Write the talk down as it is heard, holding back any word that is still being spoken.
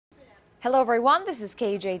Hello everyone, this is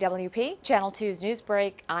KJWP, Channel 2's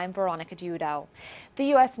Newsbreak. I'm Veronica Dudo. The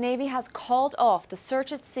U.S. Navy has called off the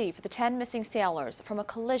search at sea for the 10 missing sailors from a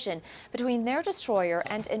collision between their destroyer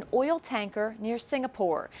and an oil tanker near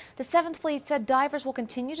Singapore. The 7th Fleet said divers will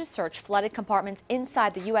continue to search flooded compartments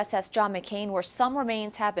inside the USS John McCain where some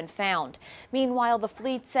remains have been found. Meanwhile, the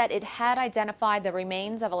fleet said it had identified the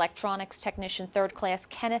remains of electronics technician 3rd class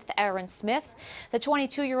Kenneth Aaron Smith. The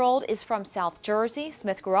 22-year-old is from South Jersey.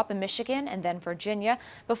 Smith grew up in Michigan and then Virginia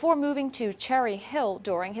before moving to Cherry Hill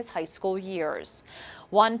during his high school years.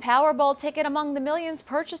 One Powerball ticket among the millions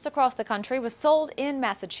purchased across the country was sold in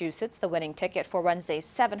Massachusetts. The winning ticket for Wednesday's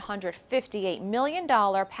 $758 million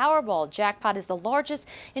Powerball Jackpot is the largest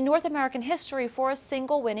in North American history for a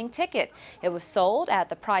single winning ticket. It was sold at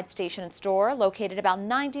the Pride Station store located about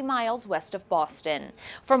 90 miles west of Boston.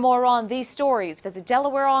 For more on these stories, visit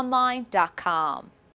DelawareOnline.com.